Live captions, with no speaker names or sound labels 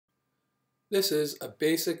This is a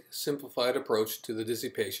basic, simplified approach to the dizzy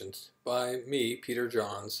patient by me, Peter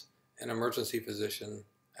Johns, an emergency physician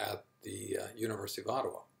at the University of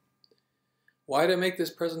Ottawa. Why did I make this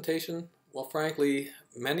presentation? Well, frankly,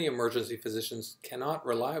 many emergency physicians cannot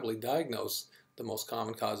reliably diagnose the most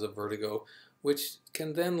common cause of vertigo, which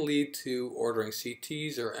can then lead to ordering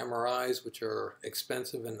CTs or MRIs, which are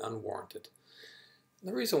expensive and unwarranted.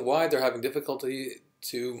 The reason why they're having difficulty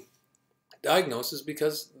to diagnose is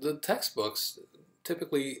because the textbooks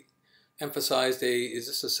typically emphasized is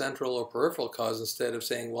this a central or peripheral cause instead of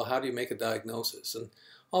saying, well, how do you make a diagnosis? And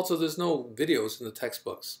also there's no videos in the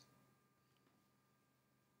textbooks.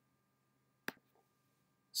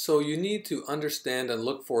 So you need to understand and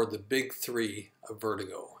look for the big three of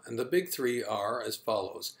vertigo. And the big three are as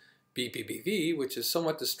follows: BPPV, which is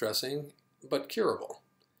somewhat distressing but curable.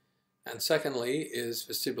 And secondly is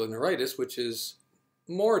vestibular neuritis, which is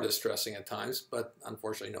more distressing at times, but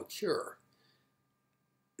unfortunately no cure.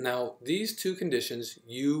 Now, these two conditions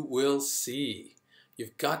you will see.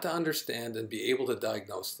 You've got to understand and be able to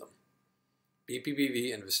diagnose them.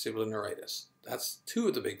 BPPV and vestibular neuritis. That's two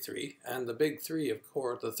of the big three. And the big three, of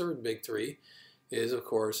course, the third big three is, of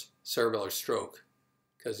course, cerebellar stroke,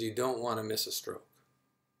 because you don't want to miss a stroke.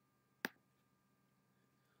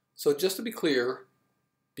 So just to be clear,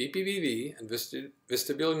 BPPV and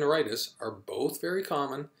vestibular neuritis are both very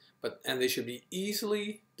common, and they should be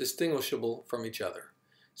easily distinguishable from each other.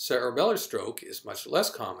 Cerebellar stroke is much less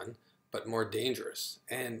common, but more dangerous,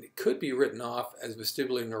 and it could be written off as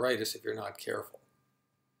vestibular neuritis if you're not careful.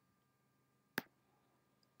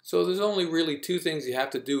 So there's only really two things you have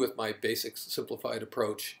to do with my basic simplified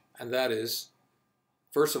approach, and that is,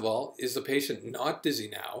 first of all, is the patient not dizzy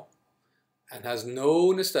now and has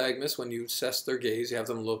no nystagmus when you assess their gaze? You have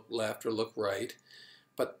them look left or look right,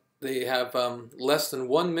 but they have less than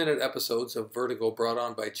 1 minute episodes of vertigo brought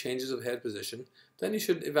on by changes of head position. Then you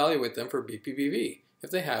should evaluate them for BPPV.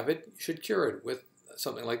 If they have it, you should cure it with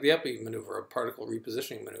something like the epi maneuver, a particle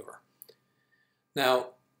repositioning maneuver. Now,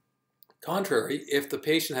 contrary, if the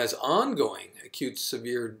patient has ongoing acute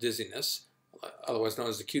severe dizziness, otherwise known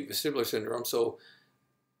as acute vestibular syndrome, so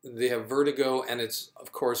they have vertigo and it's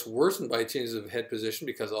of course worsened by changes of head position,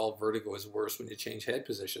 because all vertigo is worse when you change head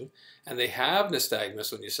position, and they have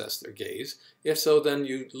nystagmus when you assess their gaze. If so, then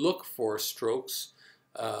you look for strokes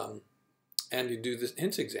and you do the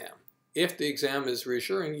HINTS exam. If the exam is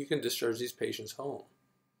reassuring, you can discharge these patients home.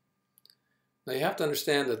 Now you have to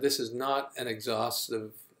understand that this is not an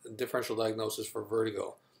exhaustive differential diagnosis for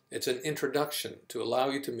vertigo. It's an introduction to allow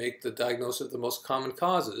you to make the diagnosis of the most common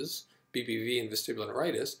causes, BPPV and vestibular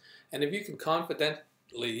neuritis, and if you can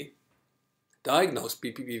confidently diagnose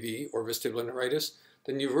BPPV or vestibular neuritis,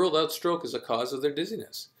 then you've ruled out stroke as a cause of their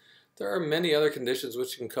dizziness. There are many other conditions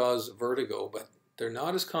which can cause vertigo, but they're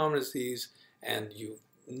not as common as these, and you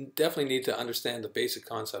definitely need to understand the basic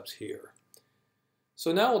concepts here.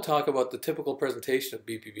 So now we'll talk about the typical presentation of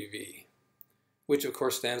BPPV, which of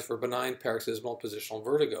course stands for benign paroxysmal positional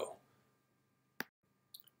vertigo.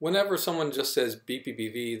 Whenever someone just says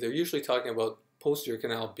BPPV, they're usually talking about posterior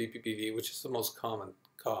canal BPPV, which is the most common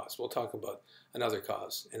cause. We'll talk about another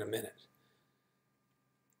cause in a minute.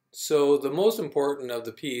 So the most important of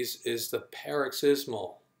the P's is the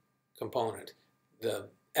paroxysmal component. The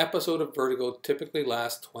episode of vertigo typically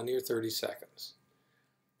lasts 20 or 30 seconds.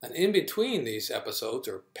 And in between these episodes,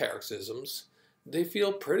 or paroxysms, they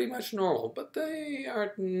feel pretty much normal, but they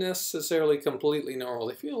aren't necessarily completely normal.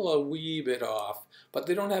 They feel a wee bit off, but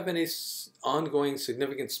they don't have any ongoing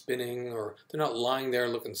significant spinning, or they're not lying there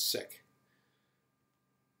looking sick.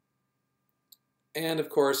 And of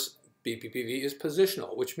course, BPPV is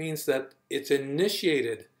positional, which means that it's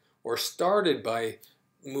initiated or started by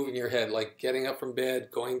moving your head, like getting up from bed,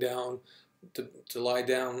 going down to lie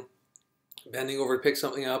down, bending over to pick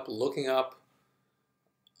something up, looking up.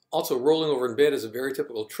 Also, rolling over in bed is a very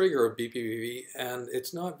typical trigger of BPPV, and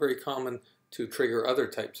it's not very common to trigger other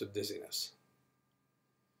types of dizziness.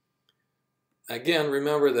 Again,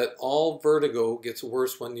 remember that all vertigo gets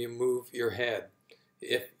worse when you move your head.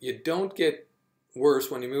 If you don't get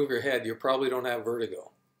worse when you move your head, you probably don't have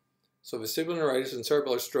vertigo. So vestibular neuritis and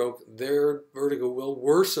cerebellar stroke, their vertigo will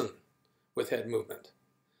worsen with head movement.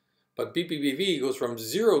 But BPPV goes from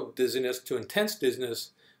zero dizziness to intense dizziness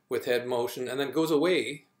with head motion, and then goes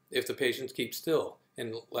away if the patient keeps still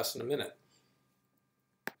in less than a minute.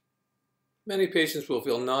 Many patients will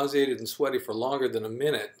feel nauseated and sweaty for longer than a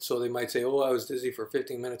minute, so they might say, oh, I was dizzy for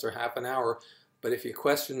 15 minutes or half an hour, but if you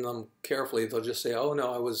question them carefully, they'll just say, oh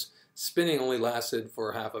no, I was spinning only lasted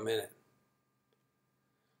for half a minute.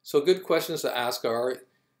 So good questions to ask are,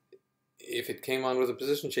 if it came on with a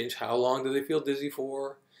position change, how long do they feel dizzy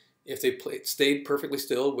for? If they stayed perfectly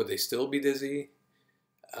still, would they still be dizzy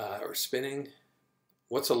or spinning?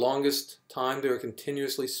 What's the longest time they were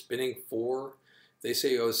continuously spinning for? They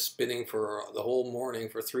say I was spinning for the whole morning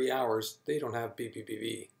for 3 hours. They don't have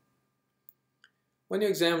BPPV. When you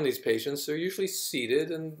examine these patients, they're usually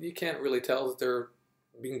seated and you can't really tell that they're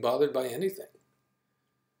being bothered by anything.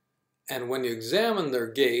 And when you examine their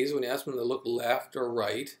gaze, when you ask them to look left or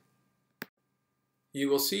right, you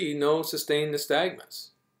will see no sustained nystagmus.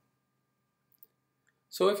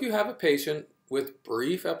 So if you have a patient with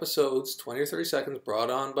brief episodes, 20 or 30 seconds, brought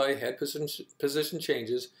on by head position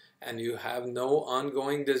changes, and you have no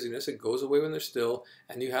ongoing dizziness, it goes away when they're still,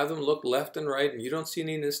 and you have them look left and right and you don't see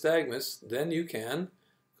any nystagmus, then you can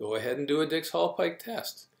go ahead and do a Dix-Hallpike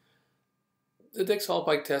test. The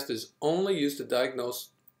Dix-Hallpike test is only used to diagnose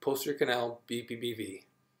posterior canal BPPV.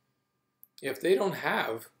 If they don't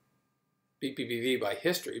have BPPV by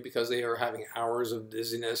history because they are having hours of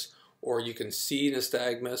dizziness or you can see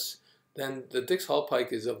nystagmus, then the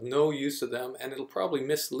Dix-Hallpike is of no use to them and it'll probably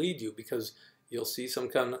mislead you because you'll see some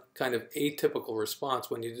kind of atypical response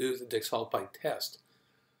when you do the Dix-Hallpike test.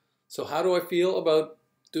 So how do I feel about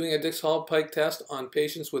doing a Dix-Hallpike test on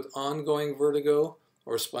patients with ongoing vertigo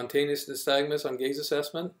or spontaneous nystagmus on gaze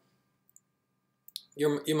assessment?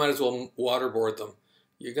 You might as well waterboard them.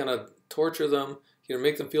 You're going to torture them. You're going to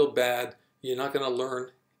make them feel bad. You're not going to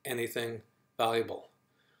learn anything valuable.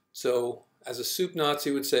 So as a soup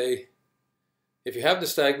Nazi would say, if you have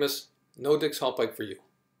nystagmus, no Dix-Hallpike for you.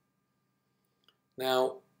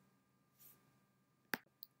 Now,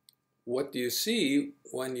 what do you see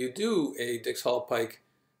when you do a Dix-Hallpike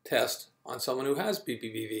test on someone who has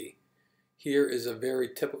BPPV? Here is a very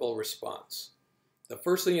typical response. The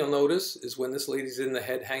first thing you'll notice is when this lady's in the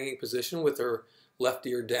head hanging position with her left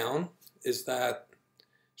ear down, is that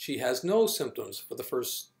she has no symptoms for the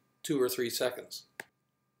first 2 or 3 seconds.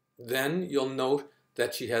 Then you'll note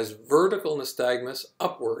that she has vertical nystagmus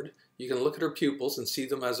upward. You can look at her pupils and see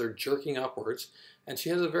them as they're jerking upwards. And she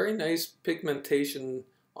has a very nice pigmentation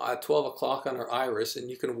at 12 o'clock on her iris, and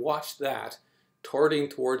you can watch that torting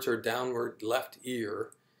towards her downward left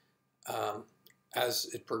ear as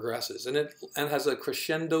it progresses. And it has a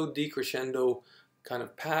crescendo, decrescendo kind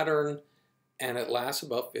of pattern, and it lasts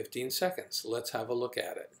about 15 seconds. Let's have a look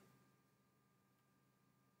at it.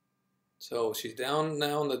 So she's down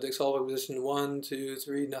now in the Dix-Hallpike position, 1, 2,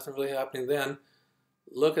 3, nothing really happening then.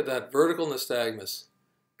 Look at that vertical nystagmus.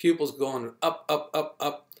 Pupils going up, up, up,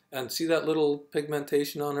 up. And see that little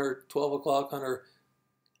pigmentation on her 12 o'clock on her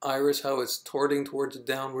iris, how it's torting towards the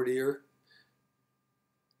downward ear.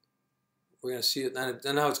 We're going to see it,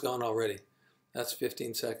 and now it's gone already. That's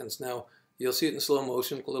 15 seconds. Now you'll see it in slow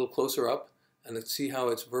motion, a little closer up, and see how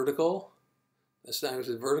it's vertical. The nystagmus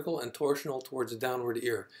is vertical and torsional towards the downward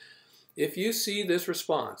ear. If you see this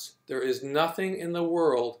response, there is nothing in the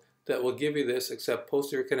world that will give you this except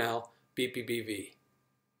posterior canal BPPV.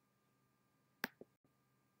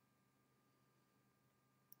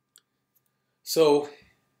 So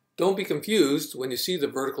don't be confused when you see the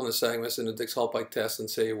vertical nystagmus in the Dix-Hallpike test and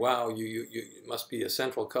say, wow, you must be a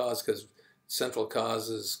central cause because central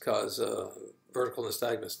causes cause vertical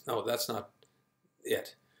nystagmus. No, that's not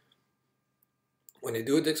it. When you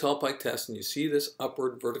do a Dix-Hallpike test and you see this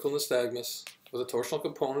upward vertical nystagmus with a torsional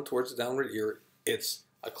component towards the downward ear, it's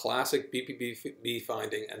a classic BPPV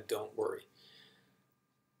finding, and don't worry.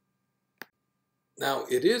 Now,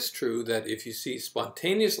 it is true that if you see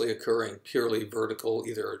spontaneously occurring purely vertical,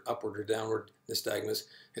 either upward or downward nystagmus,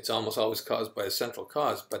 it's almost always caused by a central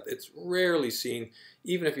cause, but it's rarely seen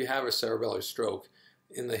even if you have a cerebellar stroke.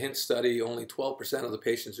 In the HINT study, only 12% of the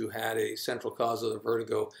patients who had a central cause of the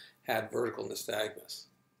vertigo had vertical nystagmus.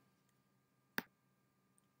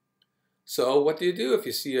 So what do you do if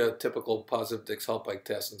you see a typical positive Dix-Hallpike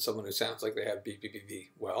test in someone who sounds like they have BPPV?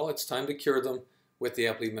 Well, it's time to cure them with the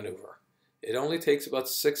Epley maneuver. It only takes about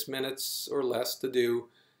 6 minutes or less to do.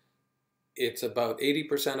 It's about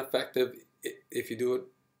 80% effective if you do it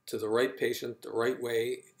to the right patient, the right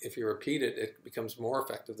way. If you repeat it, it becomes more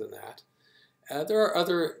effective than that. There are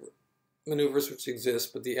other maneuvers which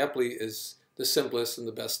exist, but the Epley is the simplest and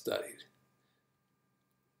the best studied.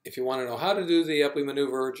 If you want to know how to do the Epley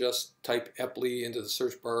maneuver, just type Epley into the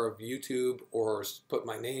search bar of YouTube or put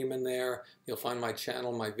my name in there. You'll find my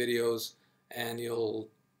channel, my videos, and you'll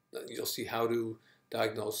see how to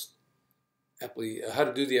diagnose Epley, how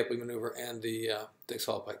to do the Epley maneuver and the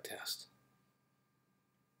Dix-Hallpike test.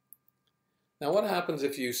 Now, what happens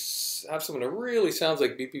if you have someone who really sounds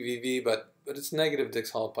like BPPV, but it's negative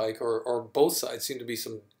Dix-Hallpike, or both sides seem to be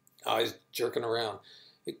some eyes jerking around?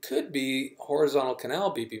 It could be horizontal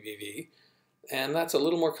canal BPPV, and that's a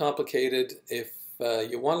little more complicated. If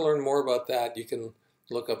you want to learn more about that, you can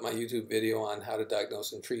look up my YouTube video on how to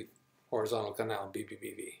diagnose and treat horizontal canal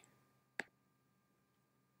BPPV.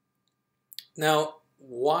 Now,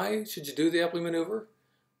 why should you do the Epley maneuver?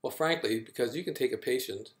 Well, frankly, because you can take a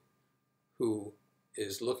patient who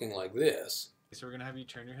is looking like this. So we're going to have you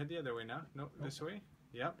turn your head the other way now. No, this way.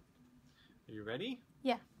 Yep. Are you ready?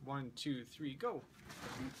 Yeah. 1, 2, 3, go.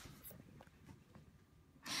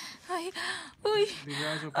 Uy. Leave your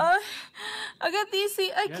eyes open. I got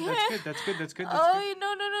dizzy. I can't. That's good. That's good. Oh,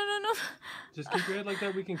 no. Just keep your head like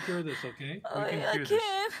that. We can cure this, okay? Oh, We can I cure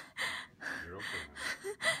can't. this. You're okay.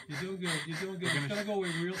 You're doing good. You're doing good. It's gonna go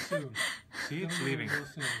away real soon. See, it's leaving. Real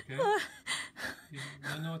soon, okay?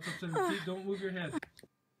 I know it's upsetting. Don't move your head.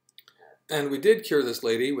 And we did cure this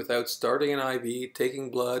lady without starting an IV,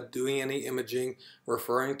 taking blood, doing any imaging,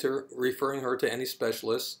 referring her to any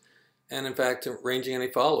specialists, and in fact arranging any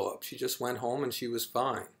follow-up. She just went home and she was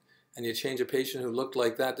fine. And you change a patient who looked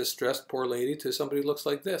like that distressed poor lady to somebody who looks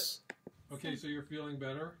like this. Okay, so you're feeling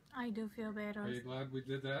better? I do feel better. Are you glad we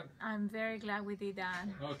did that? I'm very glad we did that.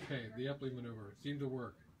 Okay, the Epley maneuver seemed to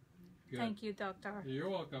work. Good. Thank you, doctor. You're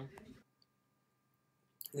welcome.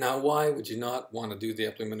 Now, why would you not want to do the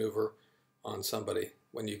Epley maneuver on somebody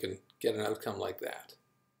when you can get an outcome like that?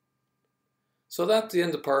 So that's the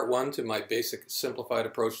end of part 1 to my basic simplified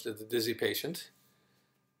approach to the dizzy patient.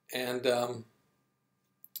 And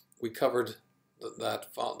we covered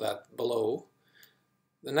that below.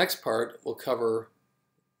 The next part will cover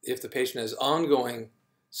if the patient has ongoing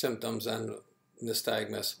symptoms and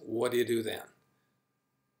nystagmus, what do you do then?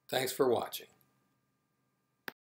 Thanks for watching.